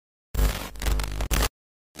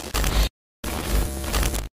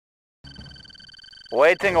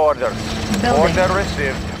Waiting orders. Building. Order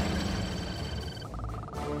received.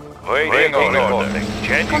 Waiting orders.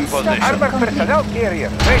 Changing position. Armored personnel carrier.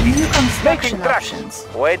 New construction options.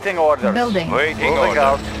 Waiting orders. Building. Waiting orders.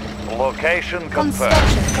 Out. Location confirmed.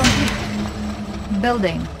 Construction complete.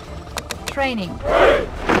 Building. Training.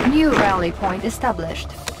 New rally point established.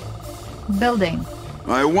 Building.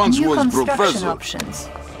 I once New was construction professor. options.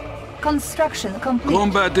 Construction complete.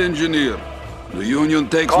 Combat engineer. The Union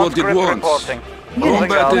takes what it Conscript wants. reporting.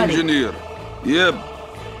 Combat Ready. engineer. Yep.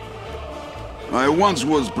 I once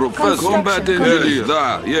was professor. Construction Combat complete. engineer.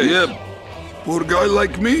 Da, yes. Yep. Poor guy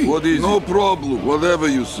like me. What is no problem. Whatever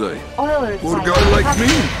you say. Oil Poor refinery guy like me.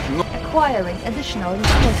 captured. No. Acquiring additional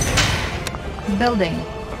resources. Building.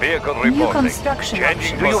 Vehicle New reporting. construction Changing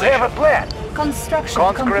options. Do you have a plan? Construction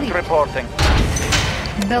Conscript complete. reporting.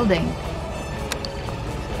 Building.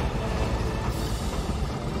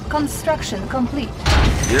 Construction complete.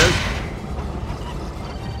 Yes?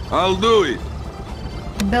 I'll do it.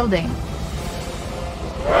 Building.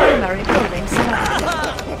 Primary building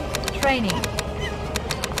selected. Training.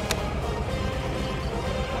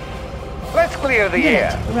 Let's clear the Unit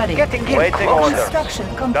air. ready. Getting in Waiting order. Construction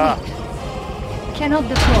complete. Cannot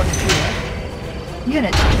deploy here.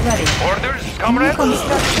 Unit ready. Orders, New comrade.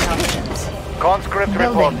 construction options. Conscript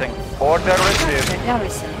Building. reporting. Order Structure received.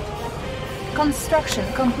 garrison. Construction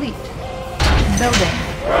complete. Building.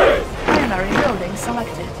 Primary building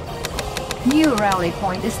selected. New rally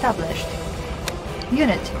point established.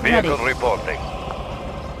 Unit ready. Vehicle reporting.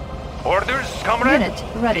 Orders, comrade. Unit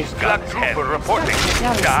ready. Black trooper reporting.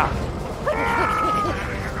 Structure garrison.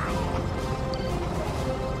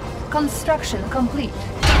 Construction complete.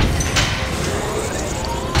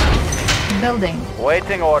 Building.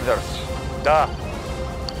 Waiting orders. Da.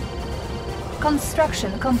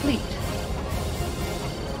 Construction complete.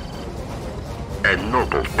 A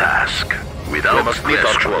noble task, without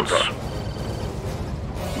questions.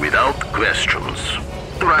 Without questions.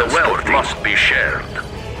 The wealth must be shared.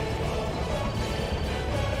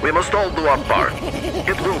 We must all do our part.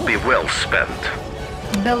 It will be well spent.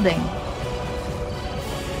 Building.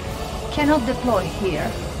 Cannot deploy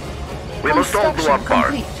here. We must all do our Construction part.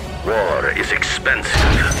 complete. War is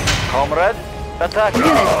expensive. Comrade, attack.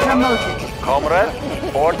 Unit promoted.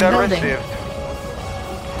 Comrade, order Building. received.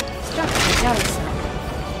 Structure garrison.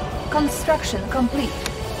 Construction complete.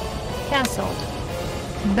 Cancelled.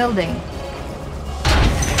 Building.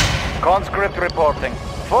 Conscript reporting.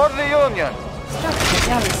 For the Union. Structure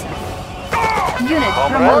garrison. Unit For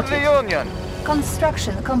the promoted. Union.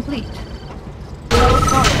 Construction complete.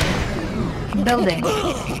 Building.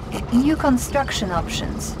 New construction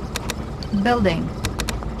options. Building.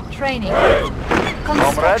 Training.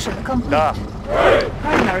 Construction complete. Da.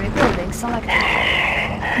 Primary building selected.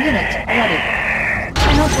 Unit ready.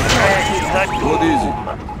 Cannot deploy here. What is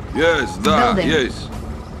it? Yes, da, Building. yes.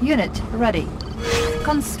 Unit ready.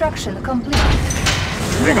 Construction complete.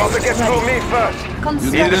 They got to Unit get through ready. me first. You need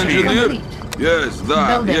Construction engineer? complete. Yes, da,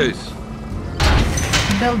 Building. yes.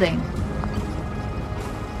 Building.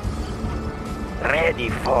 Ready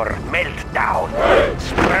for meltdown.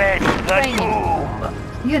 Spread the Training. doom.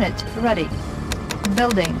 Unit ready.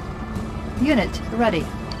 Building. Unit ready.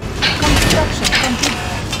 Construction complete.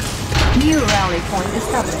 New rally point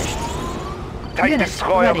established. Take Unit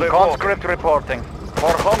destroyer ready. Conscript reporting.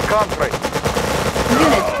 For home country.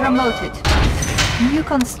 Unit promoted. New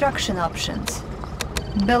construction options.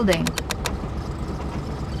 Building.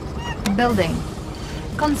 Building.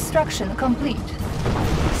 Construction complete.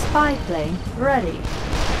 Spy plane ready.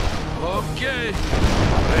 Okay.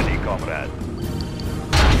 Ready, comrade.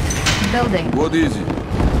 Building. What is it?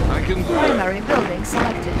 I can do it. Primary building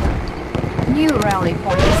selected. New rally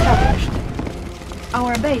point established.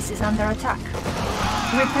 Our base is under attack.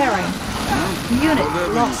 Repairing. Unit Whatever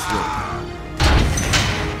you lost.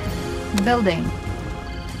 say. Building.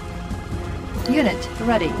 Unit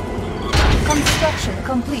ready. Construction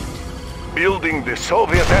complete. Building the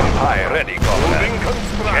Soviet Empire. Ready, comrade.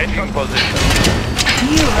 Changing position.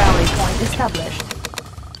 New rally point established.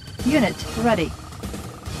 Unit ready.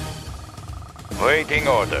 Waiting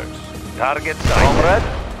orders. Target sighted. Comrade,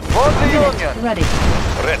 for the Unit Union. ready.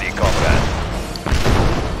 Ready, comrade.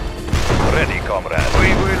 Ready, comrade. We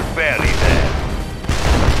will bury them.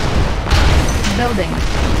 Building.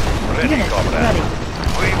 Ready, Unit comrade. ready.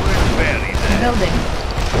 We will bury them. Building.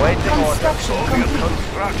 Waiting orders. Construction Soviet complete.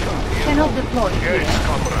 construction. Cannot deploy here. Yes,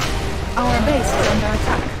 comrade. Our base is under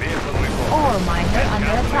attack. Vehicle report. Ore miner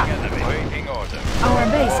under attack. Waiting orders. Our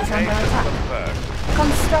base is under Location attack. confirmed.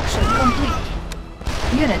 Construction complete.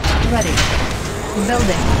 Unit ready.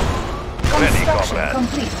 Building. Ready, Construction comrade.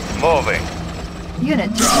 complete. Moving.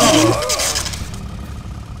 Unit ready.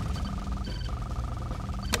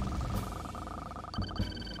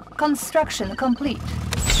 Construction complete.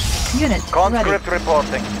 Unit Conscript ready.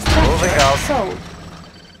 reporting. Structure Moving out. sold.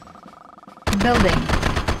 Building.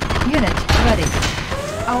 Unit ready.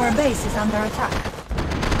 Our base is under attack.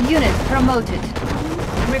 Unit promoted.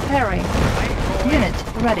 Repairing. Unit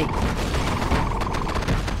ready.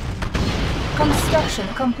 Construction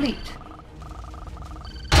complete.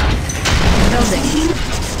 Building.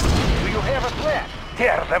 Do you have a plan?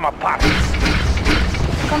 Tear them apart.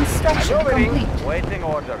 Construction complete. Waiting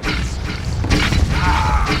orders.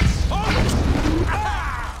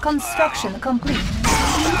 Construction complete.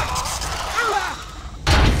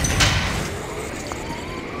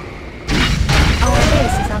 Our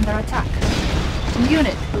base is under attack.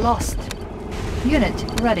 Unit lost.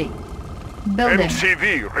 Unit ready. Building.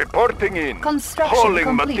 MCV reporting in. Construction Hauling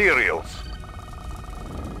complete. materials.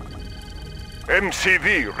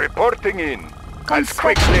 MCV reporting in. As Construction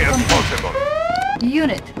quickly as complete. possible.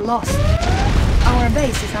 Unit lost. Our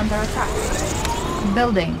base is under attack.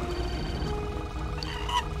 Building.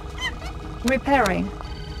 Repairing.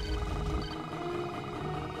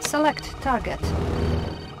 Select target.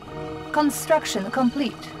 Construction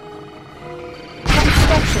complete.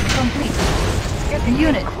 Construction complete.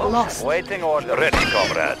 Unit lost. Waiting orders. Ready,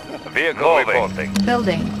 comrade. Vehicle reporting.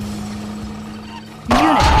 Building.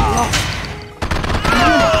 Unit lost.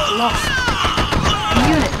 Unit lost.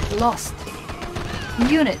 Unit lost.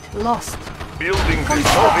 Unit lost. Building the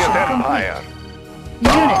Construction Soviet complete. Empire.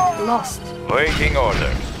 Unit lost. Waiting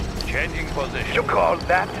orders. Changing position. You call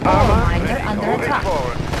that Ore armor? miner under Moving attack.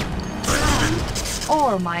 forward.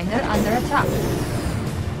 Ore miner under attack.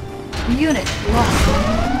 Unit lost.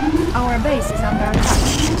 Our base is under attack.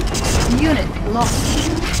 Unit lost.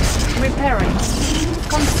 Repairing.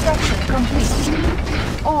 Construction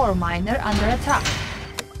complete. Ore miner under attack.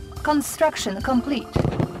 Construction complete.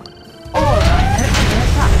 Ore miner under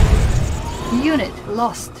attack. Unit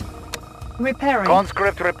lost. Repairing.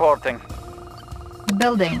 Conscript reporting.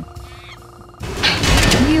 Building.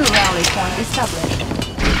 New rally point established.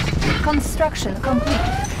 Construction complete.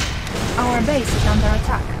 Our base is under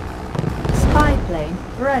attack. Spy plane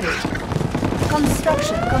ready.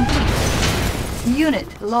 Construction complete. Unit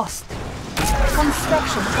lost.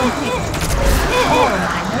 Construction complete. Ore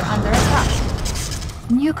miner under attack.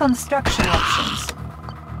 New construction options.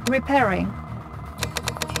 Repairing.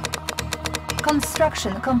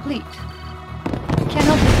 Construction complete.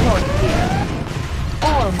 Cannot deploy here.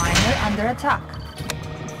 Ore miner under attack.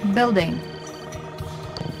 Building.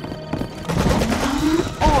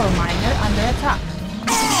 Ore miner under attack.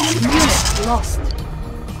 Unit lost.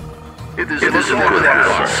 It isn't for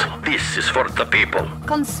us. This is for the people.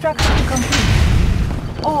 Construction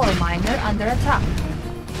complete. Ore miner under attack.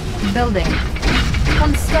 Building.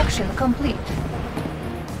 Construction complete.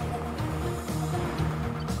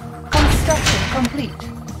 Construction complete.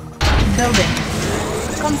 Building.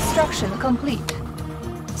 Construction complete.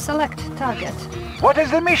 Select target. What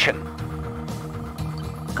is the mission?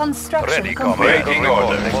 Construction Ready, complete. comrade. Waiting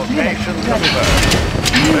orders. Unit Location ready.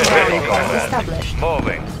 confirmed. New Ready, rally point comrade. established.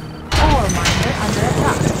 Moving. Ore miner under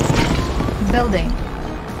attack. Building.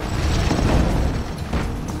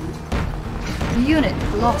 Unit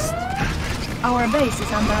lost. Our base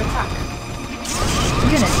is under attack.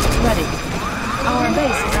 Unit ready. Our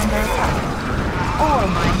base is under attack. Ore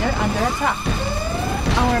miner under attack.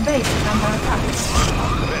 Our base is under attack.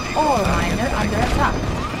 Ore miner under attack.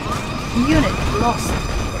 Unit lost.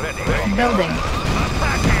 Ready. Building.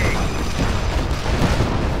 Attacking.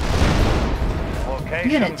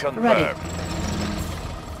 Location Unit confirmed. ready.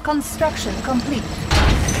 Construction complete.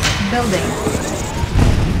 Building.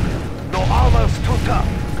 No armor's too tough.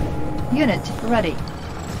 Unit ready.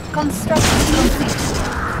 Construction complete.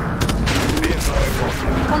 Vehicle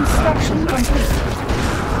reporting. Construction complete.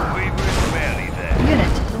 We were barely there.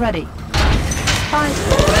 Unit ready. Spy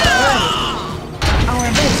plane ready. Our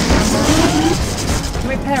base is under attack.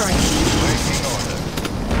 Repairing. Waiting orders.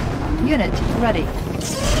 Unit ready.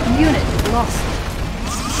 Unit lost.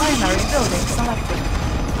 Primary building selected.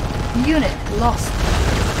 Unit lost.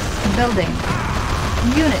 Building.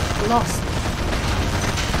 Unit lost.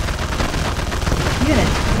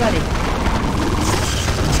 Unit ready.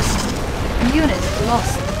 Unit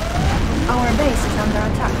lost. Our base is under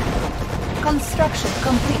attack. Construction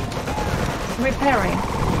complete. Repairing.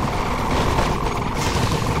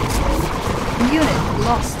 Unit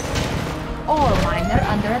lost. Ore miner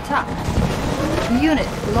under attack. Unit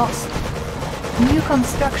lost. New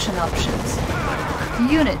construction options.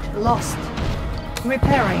 Unit lost.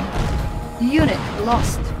 Repairing. Unit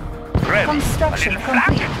lost. Ready. Construction A little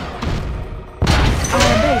complete.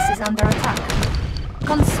 Our base is under attack.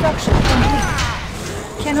 Construction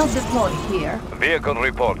complete. Cannot deploy here. Vehicle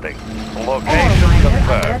reporting. Ore Location miner under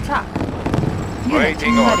confirmed. attack. Unit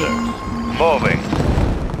Waiting ready. orders. Moving.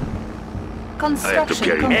 Construction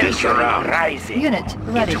carry complete. this around. Rising. Unit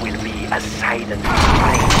ready. It will be a silent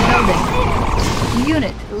Building.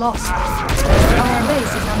 Unit lost. Our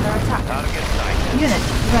base is under attack. Target sighted. Unit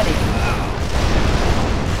ready.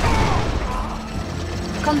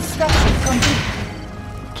 Construction complete.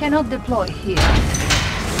 Cannot deploy here.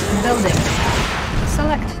 Building.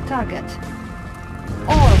 Select target.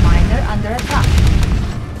 Ore miner under attack.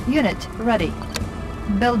 Unit ready.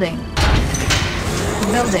 Building.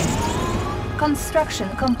 Building. Construction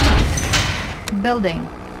complete. Building.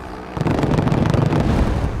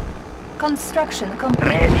 Construction complete.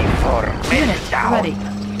 ready for Unit meltdown. ready.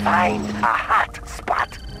 Find a hot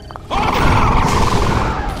spot.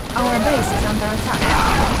 Our base is under attack.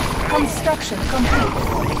 Construction complete.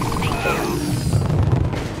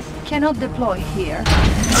 Cannot deploy here.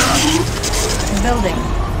 Building.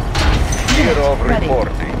 Kirov ready.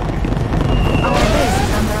 reporting. Our base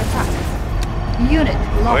is under attack. Unit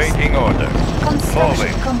lost. Waiting orders. Construction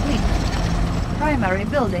Moving. complete. Primary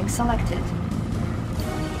building selected.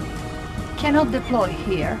 Cannot deploy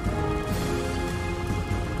here.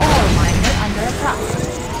 Ore miner under attack.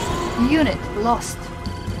 Unit lost.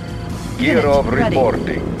 Kirov Unit ready.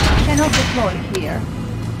 reporting. Cannot deploy here.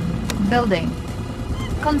 Building.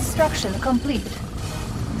 Construction complete.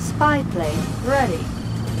 Spy plane ready.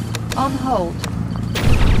 On hold.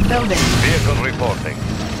 Building. Vehicle reporting.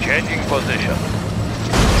 Changing position.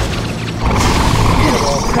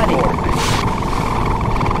 Unit ready.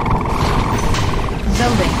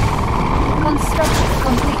 Building. Construction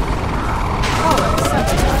complete. Power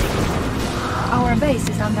sabotage. Our base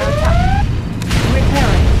is under attack.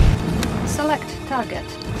 Repairing. Select target.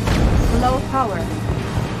 Low power.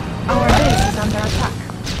 Our base is under attack.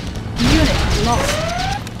 Unit lost.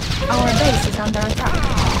 Our base is under attack.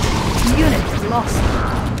 Unit lost.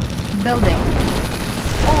 Building.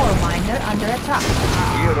 Ore miner under attack.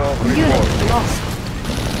 Kirov Unit reporting. lost.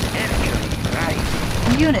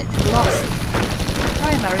 Unit lost.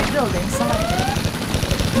 Primary building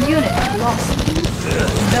selected. Unit lost.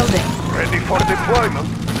 Building. Ready for deployment.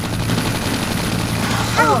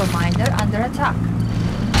 Ore miner under attack.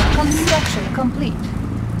 Construction complete.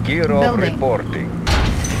 Kirov Building. reporting.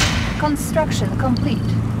 Construction complete.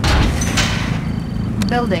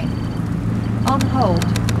 Building. On hold.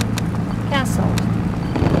 Cancelled.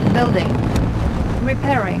 Building.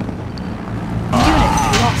 Repairing. Unit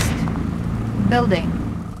lost. Building.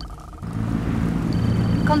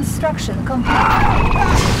 Construction complete.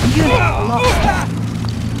 Unit lost.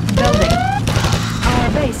 Building. Our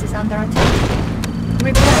base is under attack.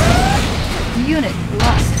 Repairing. Unit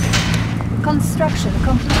lost. Construction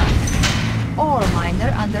complete. Ore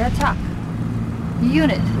miner under attack.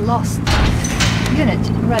 Unit lost. Unit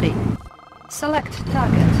ready. Select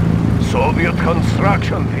target. Soviet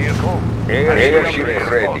construction vehicle. Airship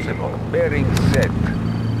ready. Possible. Bearing set.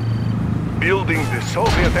 Building the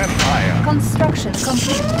Soviet Empire. Construction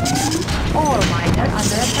complete. Ore miner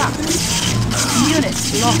under attack. Unit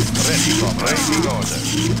lost. Ready for waiting order.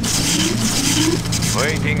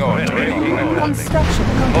 Waiting order. Waiting order. Construction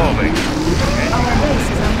complete. Moving. Our base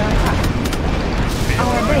is under attack.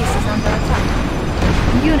 Our base is under attack.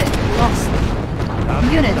 Unit lost.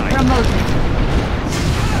 Unit promoted.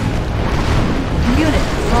 Unit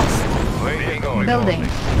lost. Waiting order. Building.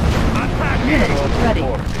 Unit ready.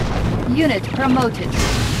 Unit promoted.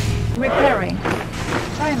 Repairing.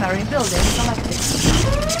 Primary building selected.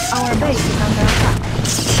 Our base is under attack.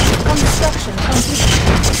 Construction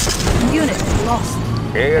complete. Unit lost.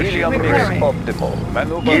 Airship mix Repairing. optimal.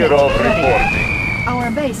 Maneuver. Unit Kirov ready. reporting.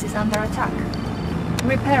 Our base is under attack.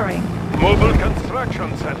 Repairing. Mobile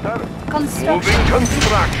construction center. Construction. Moving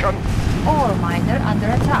construction. Ore miner under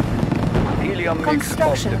attack. Helium mix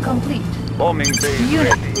Construction optimal. complete. Bombing base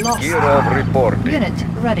Unit ready. lost. Kirov reporting. Unit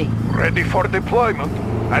ready. Ready for deployment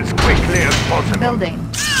as quickly as possible. Building.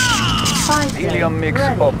 Spy plane Helium mix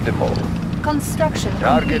ready. optimal. Construction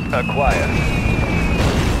Target complete. acquired.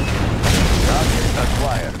 Target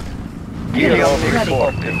acquired. Unit Helium mix ready.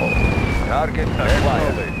 optimal. Target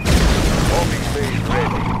acquired. Bombing base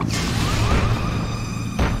ready.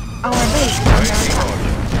 Our base is under Waiting attack.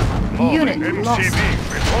 order. Unit Moving. lost. MCV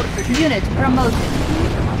reporting. Unit promoted.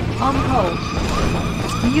 On hold.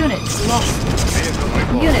 Unit lost. Vehicle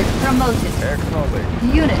reporting. Unit promoted.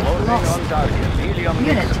 Acknowledged. Unit Loading lost. on target. Helium mix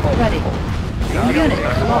Unit ready. optimal. Unit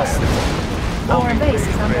lost. Our Bombing base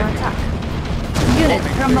is under ready. attack. Unit Bombing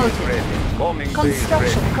base promoted. ready. Bombing base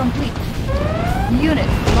Construction ready. complete. Unit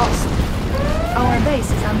lost. Our base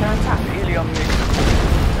is under attack. Helium mix.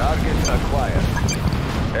 Target acquired.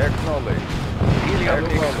 Acknowledge. Helium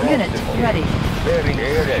Unit ready. Bearing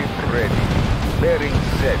airship ready. Bearing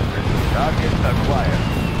set. Target acquired.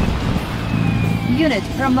 Unit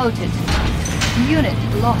promoted. Unit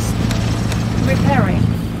lost. Repairing.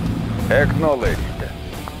 Acknowledged.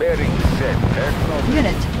 Bearing set. Acknowledged.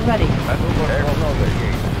 Unit ready. Maneuver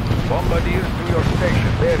acknowledged. Bombardiers to your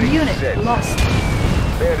station. Bearing Unit set. lost.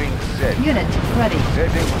 Bearing set. Unit ready.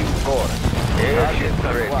 Setting new course. Airship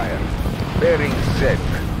ready. Bearing set.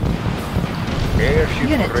 Airship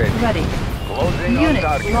Unit ready. Closing Unit on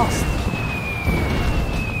target. lost.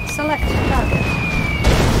 Select target.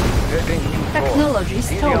 Setting new Technology course.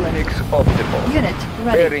 stolen. Helium mix optimal. Unit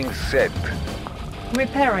ready. Bearing set.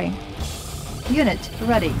 Repairing. Unit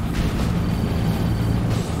ready.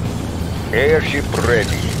 Airship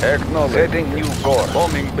ready. Acknowledged. Setting new course.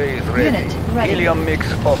 Bombing base ready. Unit ready. Helium mix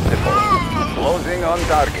optimal. Closing on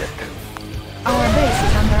target. Our base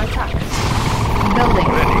is under attack. Building.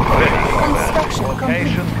 Ready. Construction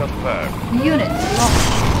Location complete. confirmed. Unit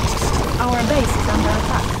lost. Our base is under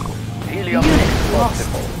attack. Helium Unit mix lost.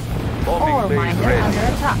 optimal. Bombing Ore base miner ready. under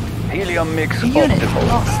attack. Helium mix Unit optimal.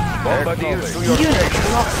 lost. Bombardiers to your Unit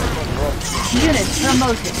station. lost. Unit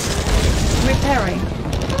promoted. Repairing.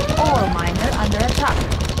 Ore miner under attack.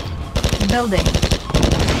 Building.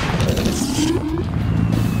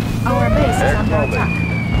 Our base is under attack.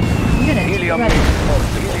 Unit Helium ready. mix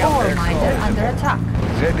optimal. Ore Helium mix miner under optimal. attack.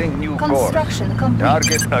 Setting new course. Construction complete.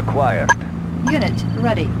 Target acquired. Unit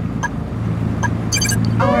ready.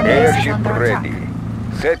 Our base is Airship under ready.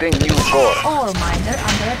 attack. Setting new course. Ore miner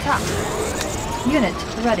under attack. Unit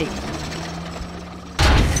ready.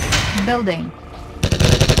 Building.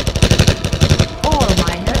 Ore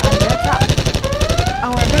miner under attack.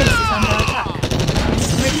 Our base is under attack.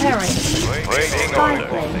 Repairing. Waiting Spy order.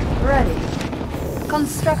 plane ready.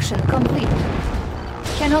 Construction complete.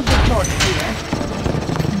 Cannot deploy here.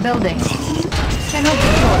 Building. Cannot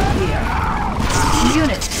deploy here.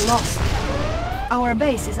 Unit lost. Our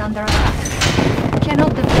base is under attack.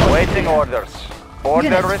 Cannot deploy Waiting here. orders. Order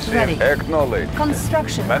Unit received. ready. Acknowledged.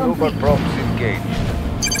 Construction Maneuver complete. props engaged.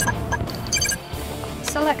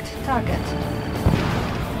 Select target.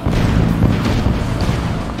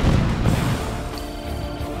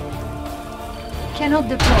 Cannot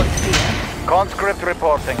deploy here. Conscript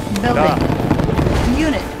reporting. Building.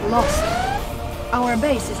 Unit lost. Our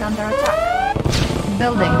base is under attack.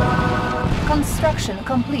 Building. Construction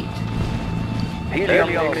complete.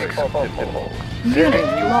 Helium mix optimal. Unit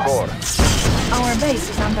Setting new lost. course. Our base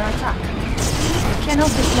is under attack.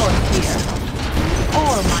 Cannot deploy here.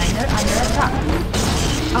 Ore miner under attack.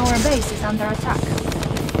 Our base is under attack.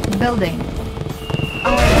 Building.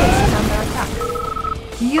 Our base is under attack.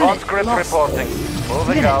 Unit Conscript lost. reporting.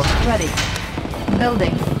 Moving Unit out. ready.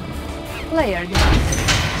 Building. Player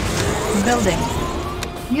defeated. Building.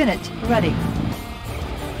 Unit ready.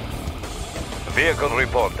 Vehicle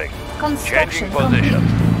reporting. Construction Changing position.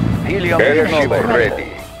 complete. Helium Airship ready.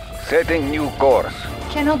 ready. Setting new course.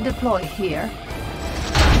 Cannot deploy here.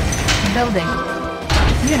 Building.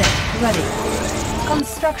 Unit ready.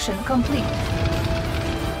 Construction complete.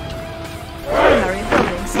 Primary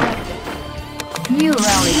building selected. New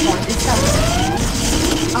rally point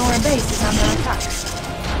established. Our base is under attack.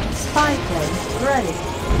 Spy plane ready.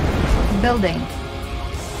 Building.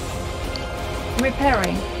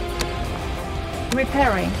 Repairing.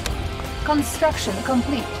 Repairing. Construction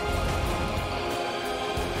complete.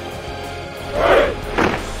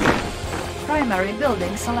 Primary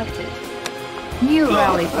building selected. New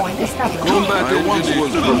rally point established. Combat once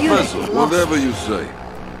was professor, Unit lost. whatever you say.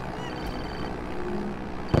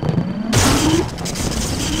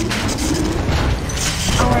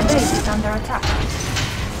 Our base is under attack.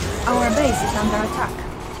 Our base is under attack.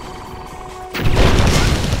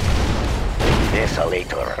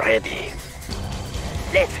 Desolator ready.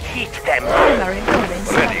 Let's hit them. Primary building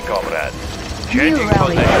selected. comrade. New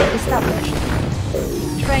rally point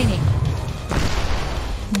established. Training.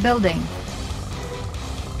 Building.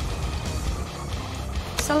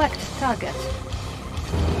 Select target.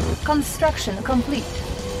 Construction complete.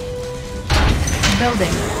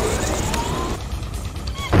 Building.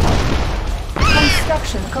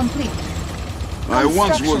 Construction complete. I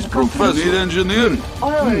once was Construction professor. complete. Need engineering?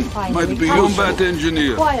 Oil refinery Might be captured. combat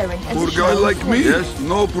engineer. Acquiring Poor additional guy like me? resources. Yes,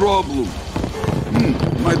 no problem.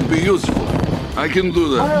 Might be useful. I can do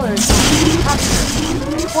that. Oil refinery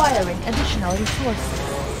captured. Acquiring additional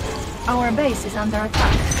resources. Our base is under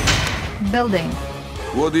attack. Building.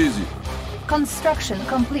 What is it? Construction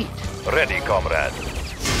complete. Ready, comrade.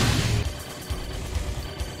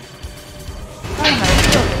 Primary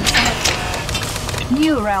building selected.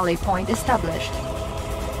 New rally point established.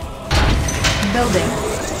 Building.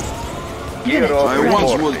 Kirov I once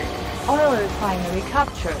was... reporting. Oil refinery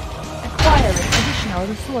captured. Acquiring additional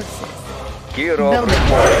resources. Kirov Building.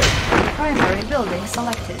 reporting. Primary building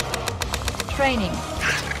selected. Training.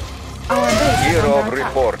 Our base is Kirov under attack.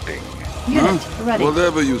 reporting. Unit ready.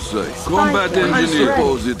 Whatever you say. Combat Spy plane engineer. ready.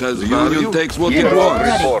 Suppose it has value. Union takes what Yes, it wants.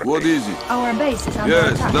 ready. What is it? Our base is under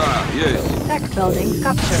Yes, attack. yes. Tech building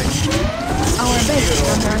captured. Our base is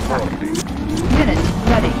under attack. Unit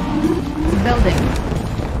ready. Building.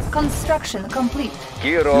 Construction complete.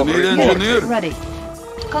 Kirov You need reporting. engineer? Unit ready.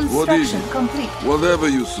 Construction it? complete. Whatever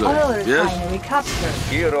you say. Oil Yes? refinery captured.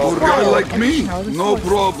 Kirov For a guy Acquire like me, additional no resources.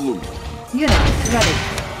 problem. Unit ready.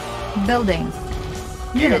 Building.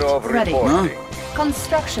 Unit Kirov ready. reporting.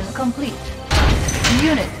 Construction complete.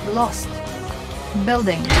 Unit lost.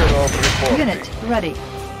 Building. Kirov reporting. Unit ready.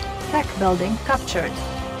 Tech building captured.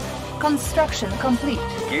 Construction complete.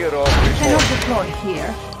 Kirov Cannot reporting. deploy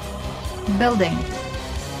here. Building.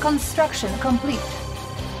 Construction complete.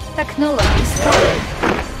 Technology started.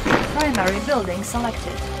 Primary building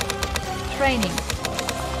selected. Training.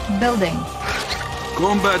 Building.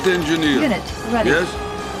 Combat engineer. Unit ready. Yes?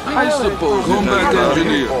 I Oil suppose it refinery has Kirov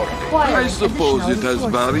engineer. reporting. Acquiring I suppose it additional has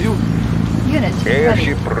resources. value. Unit ready.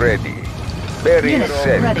 Airship ready. Bearing Unit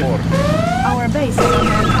set. ready. Our base is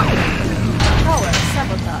under attack. Power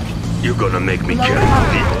sabotage. You're gonna make me Low carry power.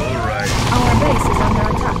 this. Our base is under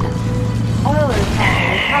attack. Oil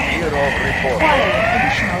refinery captured. Kirov reporting. Acquiring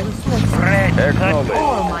additional resources. Acknowledge.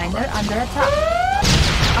 Ore miner under attack.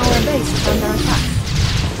 Our base is under attack.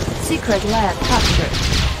 Secret lab captured.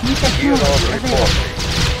 New Kirov technology available. reporting.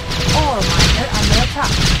 Ore miner under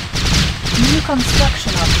attack. New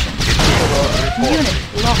construction option. Kirov reporting. Unit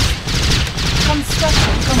lost.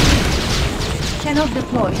 Construction complete. Cannot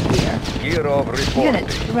deploy here. Kirov reporting. Unit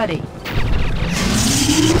ready.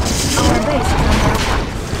 Our base is under attack.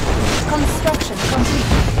 Construction complete.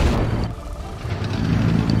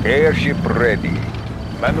 Airship ready.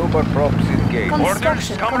 Maneuver props engaged.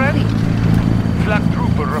 Construction comrade. complete. Flak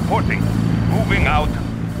trooper reporting. Moving out.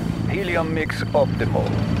 Helium mix optimal.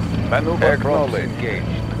 Maneuver props engaged.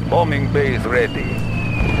 Bombing base ready.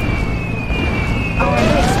 Our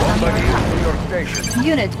base is under Somebody attack. to your station.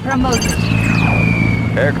 Unit promoted.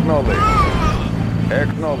 Acknowledge.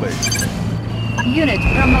 Acknowledge. Unit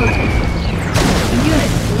promoted.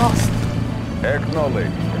 Unit lost.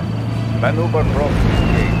 Acknowledge. Maneuver props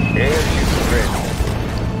engaged. Airship ready.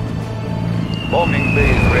 Bombing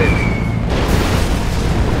base ready.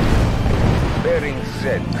 Bearing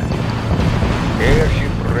set.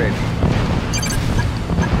 Airship ready.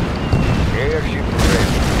 Airship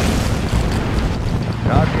ready.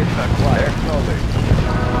 Target acquired. Acknowledge.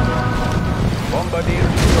 Bombardier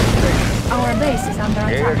to your station. Our base is under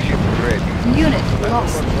attack. Airship ready. Unit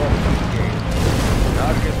lost. Maneuver props engaged.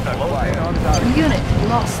 Target acquired. On target. Unit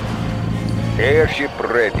lost. Airship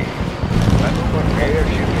ready. Maneuver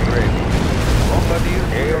airship ready. Bombardier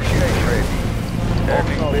airship ready.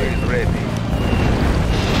 Bombing base ready.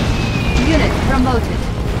 Unit promoted.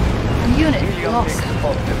 Unit Helium lost. mix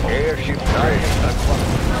optimal. Airship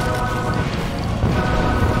ready.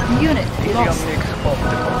 Unit Helium lost. mix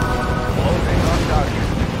optimal. Closing on target.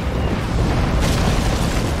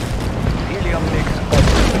 Helium mix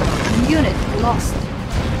optimal. Unit lost.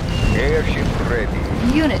 Airship ready.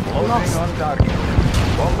 Unit Closing lost. on target.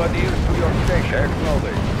 Bombardier to your station.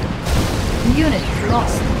 Acknowledge. Unit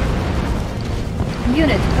lost.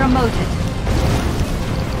 Unit promoted.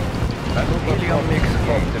 Helium mix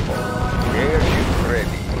optimal. Airship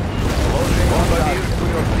ready. Closing Bombardier to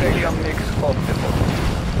your station. Helium mix optimal.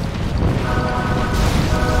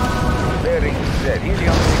 Bearing set.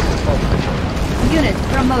 Helium mix optimal. Unit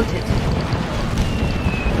promoted.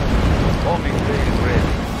 Bombing base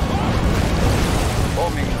ready.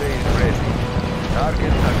 Bombing base ready.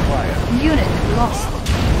 Target acquired. Unit lost.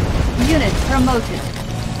 Unit promoted.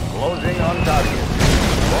 Closing on target.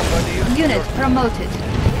 Bombardier to Unit your promoted.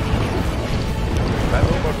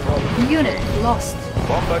 maneuver problem. Unit lost.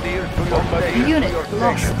 Bombardier to your station. Unit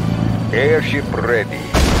lost. Airship ready.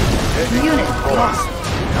 Unit lost.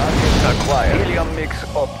 Target acquired. Helium mix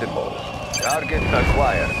optimal. Target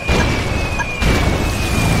acquired.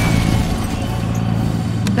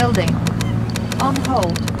 Building. On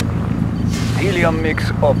hold. Helium mix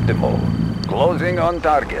optimal. Closing on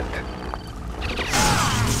target.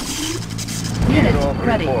 Unit Kirov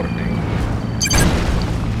ready. reporting.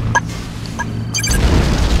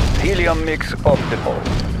 Helium mix optimal.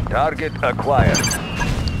 Target acquired.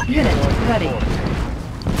 Unit ready.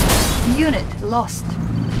 Unit lost.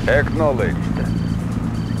 Acknowledged.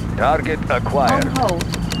 Target On acquired. hold.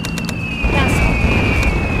 Cancel.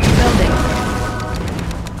 Building.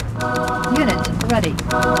 Unit ready.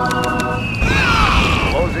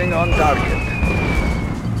 Closing on target.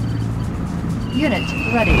 Unit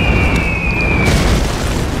ready.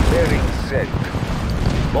 Bearing set.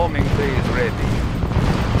 Bombing base ready.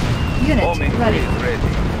 Unit Bombing ready. base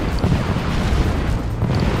ready.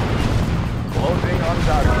 Closing on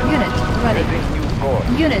target. Unit ready. Setting new course.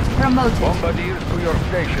 Unit promoted. Bombardiers to your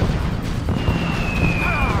station.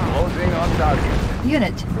 Closing on target.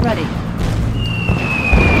 Unit ready.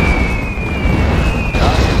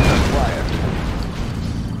 Target acquired.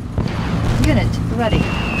 Unit ready.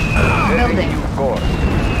 Setting Building. new course.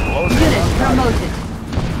 Closing Unit on target. promoted.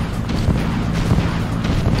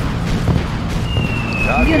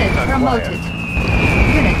 Target Unit acquired. promoted.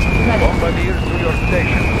 Unit ready. Bombardiers to your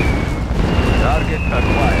station. Target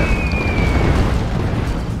acquired.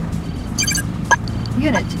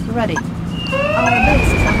 Unit ready. Our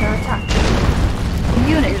base is under attack.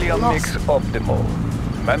 Unit Helium mix lost. optimal.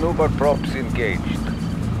 Maneuver props engaged.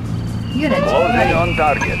 Unit Closing ready. on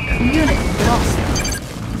target. Unit lost.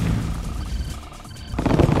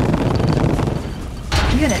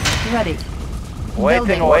 Unit ready.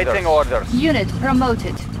 Building. Waiting orders. Unit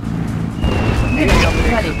promoted. Unit Helium mix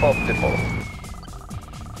ready. optimal.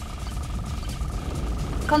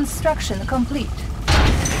 Construction complete.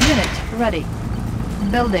 Unit ready.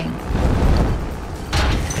 Building.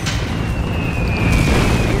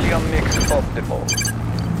 Helium mix optimal.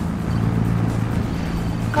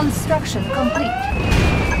 Construction complete.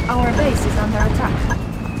 Our base is under attack.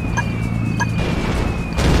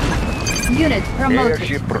 Unit promoted.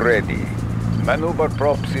 Airship ready. Maneuver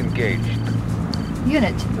props engaged.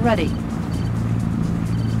 Unit ready.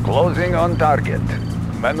 Closing on target.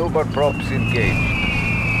 Maneuver props engaged.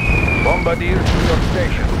 Bombardiers to your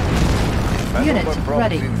station. Maneuver Unit props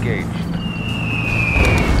ready. engaged.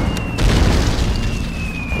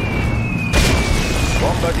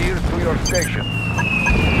 Bombardiers to your station.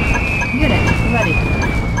 Unit ready.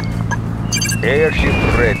 Airship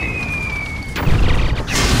ready.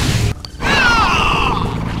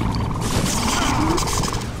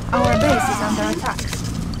 Our base is under attack.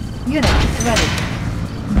 Unit ready.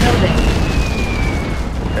 Building.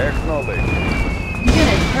 Acknowledged.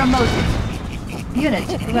 Unit promoted. Unit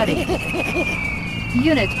ready.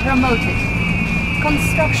 Unit promoted.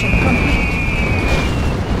 Construction complete.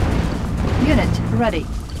 Unit ready.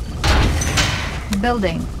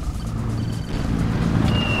 Building.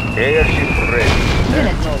 Airship ready.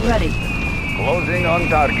 Unit Acknowledged. ready. Closing on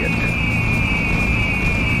target.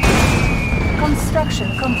 Construction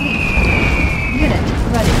complete. Unit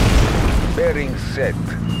ready. Bearing set.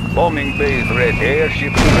 Bombing base ready.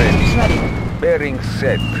 Airship Unit ready. ready. Bearing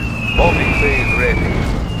set. Bombing base ready.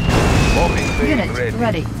 Bombing base Unit ready.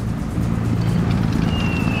 ready.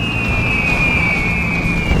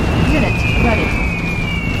 Unit ready.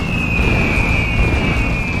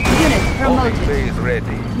 Unit Bombing promoted. base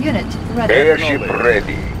ready. Unit ready. Airship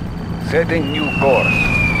ready. Setting new course.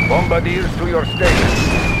 Bombardiers to your station.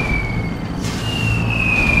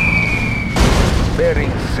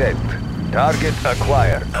 Bearing set. Target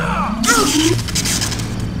acquired.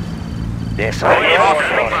 This all melt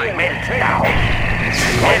now.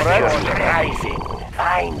 Temperatures rising.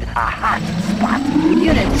 Find a hot spot.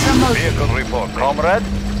 Unit promoted. Vehicle report. Comrade.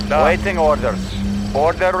 Waiting orders.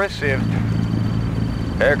 Order received.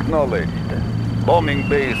 Acknowledged. Bombing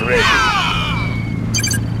base ready.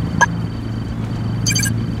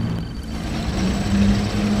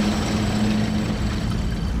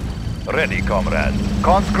 Ready, comrade.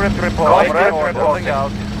 Conscript report. Comrade reporting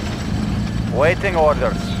out. Waiting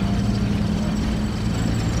orders.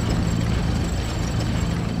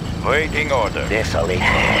 Waiting orders. Desolate.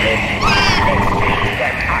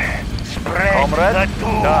 Spread Comrade? the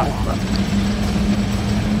doom.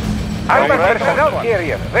 Comrade, personnel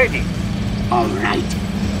carrier. Ready. All right.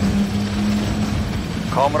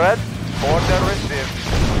 Comrade, order received.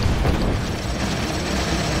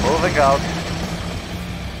 Moving out.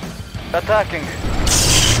 Attacking.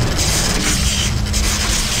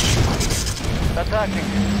 Attacking.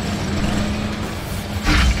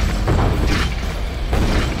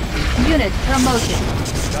 Unit promoted.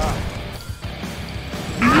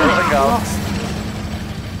 Moving out. Lost.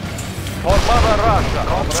 For Mother Russia.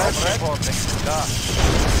 Comrade,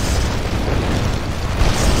 reporting.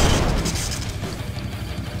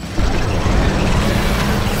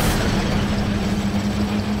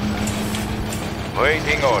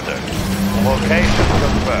 Waiting order. Location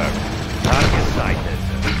confirmed. Target sighted.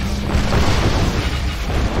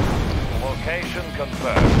 Location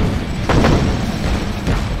confirmed.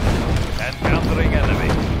 Encountering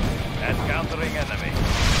enemy. Encountering enemy.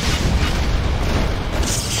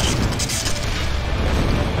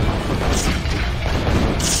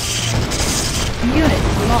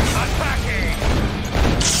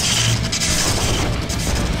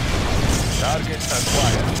 Target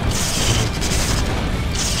acquired.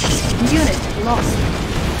 Unit lost.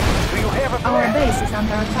 Do you have a Our plan? base is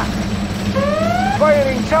under attack.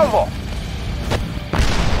 Firing salvo!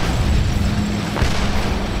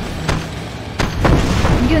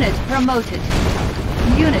 Unit promoted.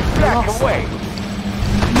 Unit Back lost. away!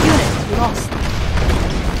 Unit lost.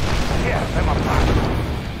 Yes, I'm apart.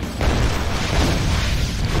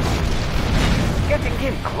 Getting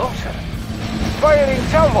in closer. Firing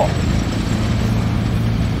salvo!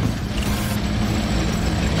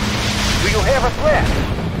 Do you have a plan?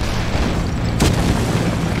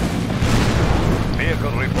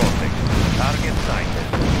 Vehicle reporting. Target sighted.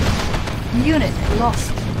 Unit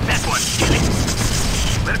lost. That one, kill it.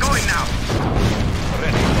 We're going now.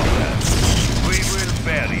 Ready for that. We will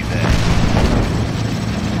bury them.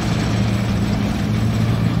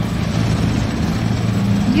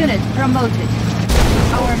 Unit promoted.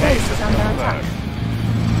 Our base is under attack.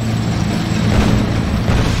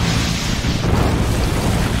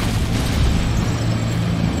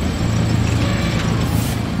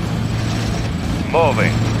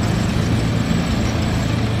 Moving.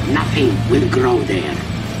 Nothing will grow there.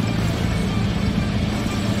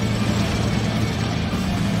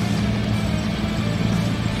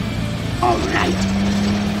 All right.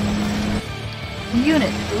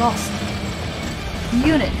 Unit lost.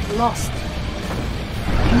 Unit lost.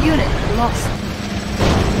 Unit lost.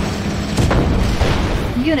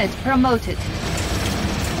 Unit promoted.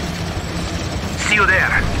 See you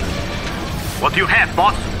there. What do you have,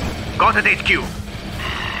 boss? Got at HQ.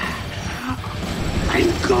 I'm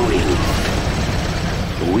going.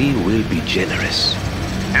 We will be generous.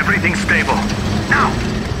 Everything's stable. Now,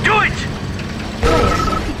 do it!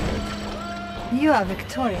 You are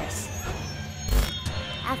victorious.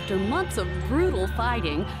 After months of brutal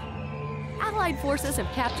fighting, Allied forces have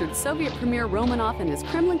captured Soviet Premier Romanov and his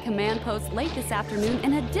Kremlin command post late this afternoon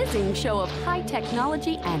in a dizzying show of high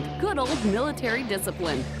technology and good old military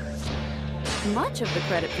discipline. Much of the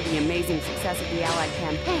credit for the amazing success of the Allied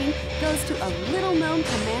campaign goes to a little-known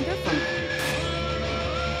commander from